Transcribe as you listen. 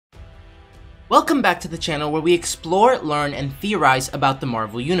Welcome back to the channel where we explore, learn, and theorize about the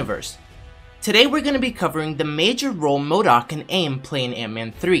Marvel Universe. Today we're going to be covering the major role m.o.d.o.k and a.i.m play in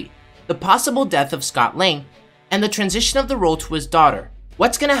Ant-Man 3, the possible death of Scott Lang, and the transition of the role to his daughter,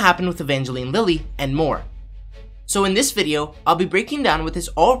 what's going to happen with Evangeline Lilly, and more. So in this video, I'll be breaking down what this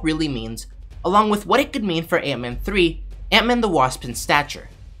all really means, along with what it could mean for Ant-Man 3, Ant-Man the Wasp, and Stature,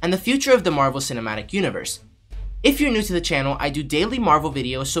 and the future of the Marvel Cinematic Universe. If you're new to the channel, I do daily Marvel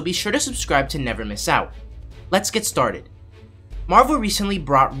videos, so be sure to subscribe to never miss out. Let's get started. Marvel recently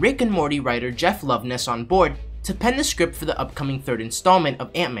brought Rick and Morty writer Jeff Loveness on board to pen the script for the upcoming third installment of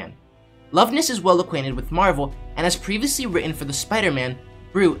Ant-Man. Loveness is well acquainted with Marvel and has previously written for the Spider-Man,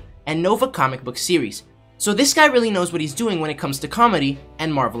 Brute, and Nova comic book series, so this guy really knows what he's doing when it comes to comedy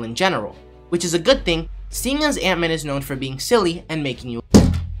and Marvel in general, which is a good thing, seeing as Ant-Man is known for being silly and making you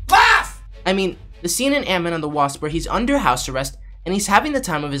laugh! The scene in Ant-Man and the Wasp where he's under house arrest and he's having the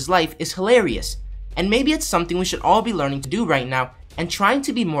time of his life is hilarious, and maybe it's something we should all be learning to do right now and trying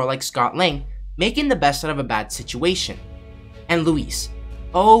to be more like Scott Lang, making the best out of a bad situation. And Luis.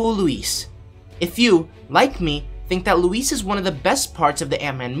 Oh, Luis. If you, like me, think that Luis is one of the best parts of the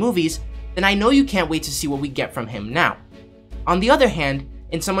Ant-Man movies, then I know you can't wait to see what we get from him now. On the other hand,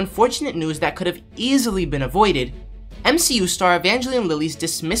 in some unfortunate news that could have easily been avoided, MCU star Evangeline Lilly's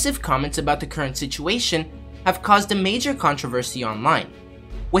dismissive comments about the current situation have caused a major controversy online,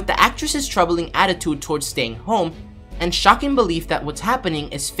 with the actress's troubling attitude towards staying home and shocking belief that what's happening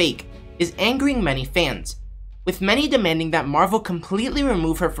is fake is angering many fans, with many demanding that Marvel completely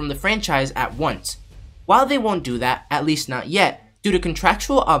remove her from the franchise at once. While they won't do that, at least not yet, due to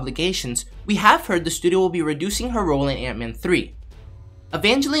contractual obligations, we have heard the studio will be reducing her role in Ant-Man 3.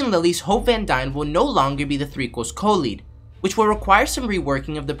 Evangeline Lilly's Hope Van Dyne will no longer be the threequel's co-lead, which will require some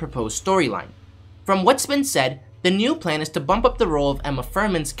reworking of the proposed storyline. From what's been said, the new plan is to bump up the role of Emma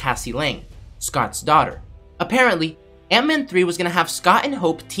Fuhrmann's Cassie Lang, Scott's daughter. Apparently, Ant-Man 3 was going to have Scott and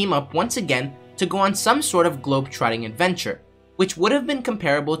Hope team up once again to go on some sort of globe-trotting adventure, which would have been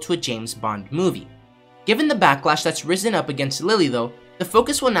comparable to a James Bond movie. Given the backlash that's risen up against Lilly though, the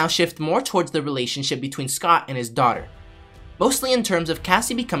focus will now shift more towards the relationship between Scott and his daughter, mostly in terms of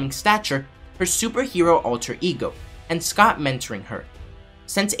Cassie becoming Stature, her superhero alter ego, and Scott mentoring her.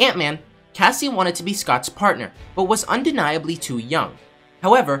 Since Ant-Man, Cassie wanted to be Scott's partner, but was undeniably too young.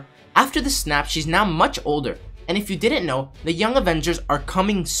 However, after the snap, she's now much older, and if you didn't know, the Young Avengers are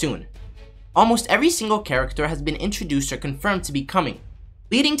coming soon. Almost every single character has been introduced or confirmed to be coming,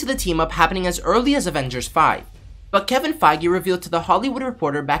 leading to the team-up happening as early as Avengers 5. But Kevin Feige revealed to The Hollywood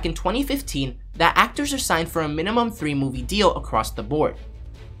Reporter back in 2015 that actors are signed for a minimum 3-movie deal across the board.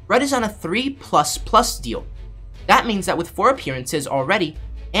 Red is on a 3++ deal. That means that with 4 appearances already,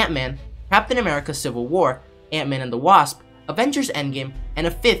 Ant-Man, Captain America Civil War, Ant-Man and the Wasp, Avengers Endgame, and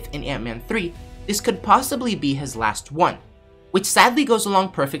a 5th in Ant-Man 3, this could possibly be his last one, which sadly goes along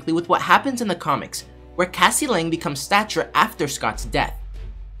perfectly with what happens in the comics, where Cassie Lang becomes Stature after Scott's death.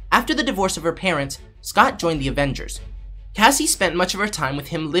 After the divorce of her parents, Scott joined the Avengers. Cassie spent much of her time with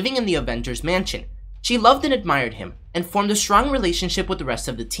him living in the Avengers mansion. She loved and admired him, and formed a strong relationship with the rest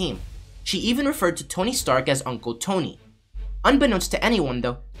of the team. She even referred to Tony Stark as Uncle Tony. Unbeknownst to anyone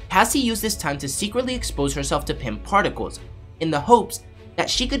though, Cassie used this time to secretly expose herself to Pym particles, in the hopes that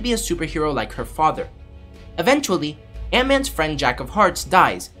she could be a superhero like her father. Eventually, Ant-Man's friend Jack of Hearts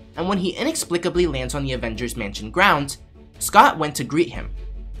dies, and when he inexplicably lands on the Avengers mansion grounds, Scott went to greet him.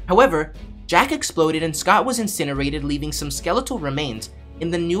 However, Jack exploded and Scott was incinerated, leaving some skeletal remains in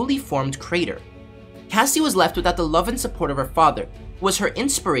the newly formed crater. Cassie was left without the love and support of her father, who was her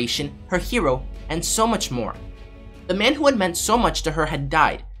inspiration, her hero, and so much more. The man who had meant so much to her had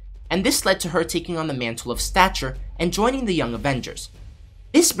died, and this led to her taking on the mantle of Stature and joining the Young Avengers.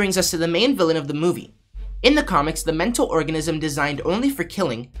 This brings us to the main villain of the movie. In the comics, the mental organism designed only for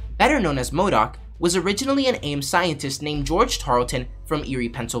killing, better known as m.o.d.o.k, was originally an a.i.m scientist named George Tarleton from Erie,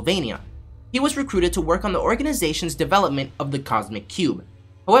 Pennsylvania. He was recruited to work on the organization's development of the Cosmic Cube.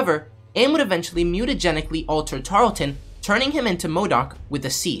 However, a.i.m would eventually mutagenically alter Tarleton, turning him into m.o.d.o.k with a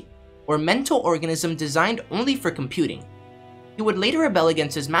C, or mental organism designed only for computing. He would later rebel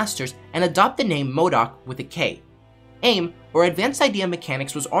against his masters and adopt the name m.o.d.o.k with a K. a.i.m, or Advanced Idea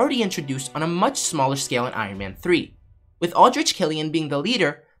Mechanics, was already introduced on a much smaller scale in Iron Man 3, with Aldrich Killian being the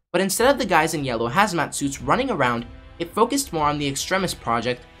leader, but instead of the guys in yellow hazmat suits running around, it focused more on the Extremis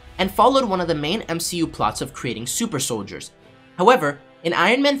project and followed one of the main MCU plots of creating super soldiers. However, in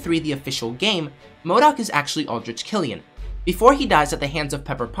Iron Man 3 the official game, m.o.d.o.k is actually Aldrich Killian. Before he dies at the hands of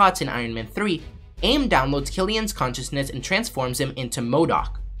Pepper Potts in Iron Man 3, a.i.m downloads Killian's consciousness and transforms him into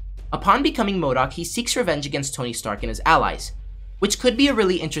m.o.d.o.k. Upon becoming m.o.d.o.k, he seeks revenge against Tony Stark and his allies. which could be a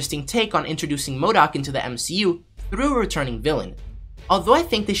really interesting take on introducing m.o.d.o.k into the MCU through a returning villain. Although I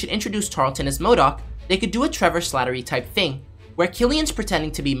think they should introduce Tarleton as m.o.d.o.k, they could do a Trevor Slattery type thing, where Killian's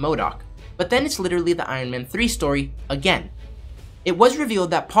pretending to be m.o.d.o.k, but then it's literally the Iron Man 3 story again. It was revealed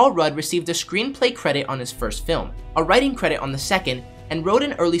that Paul Rudd received a screenplay credit on his first film, a writing credit on the second, and wrote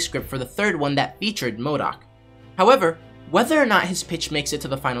an early script for the third one that featured m.o.d.o.k. However, whether or not his pitch makes it to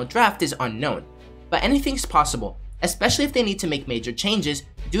the final draft is unknown, but anything's possible, especially if they need to make major changes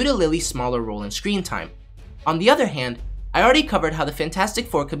due to Lily's smaller role in screen time. On the other hand, I already covered how the Fantastic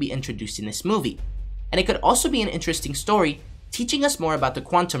Four could be introduced in this movie, and it could also be an interesting story teaching us more about the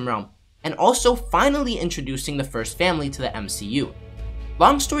quantum realm, and also finally introducing the first family to the MCU.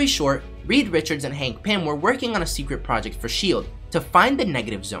 Long story short, Reed Richards and Hank Pym were working on a secret project for S.H.I.E.L.D. to find the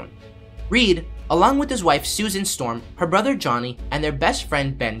negative zone. Reed, along with his wife Susan Storm, her brother Johnny, and their best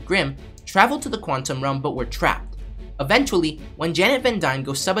friend Ben Grimm, traveled to the quantum realm but were trapped. Eventually, when Janet Van Dyne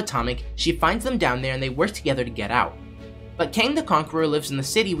goes subatomic, she finds them down there and they work together to get out. But Kang the Conqueror lives in the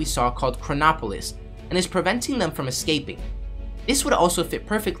city we saw called Chronopolis, and is preventing them from escaping. This would also fit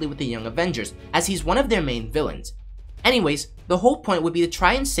perfectly with the Young Avengers, as he's one of their main villains. Anyways, the whole point would be to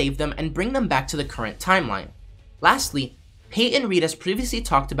try and save them and bring them back to the current timeline. Lastly, Peyton Reed has previously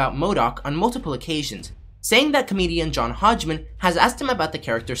talked about m.o.d.o.k on multiple occasions, saying that comedian John Hodgman has asked him about the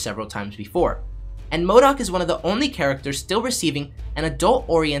character several times before. And m.o.d.o.k is one of the only characters still receiving an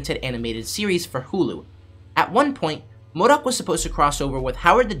adult-oriented animated series for Hulu. At one point, m.o.d.o.k was supposed to cross over with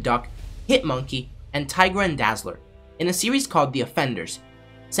Howard the Duck, Hitmonkey, and Tigra and Dazzler in a series called The Offenders.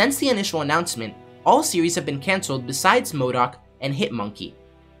 Since the initial announcement, all series have been cancelled besides m.o.d.o.k and Hitmonkey.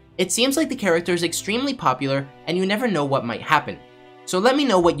 It seems like the character is extremely popular and you never know what might happen. So let me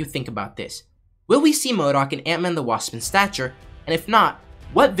know what you think about this. Will we see m.o.d.o.k in Ant-Man the Wasp and Stature? And if not,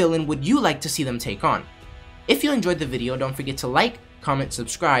 what villain would you like to see them take on? If you enjoyed the video, don't forget to like, comment,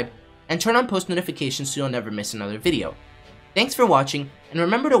 subscribe, and turn on post notifications so you'll never miss another video. Thanks for watching, and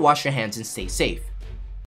remember to wash your hands and stay safe.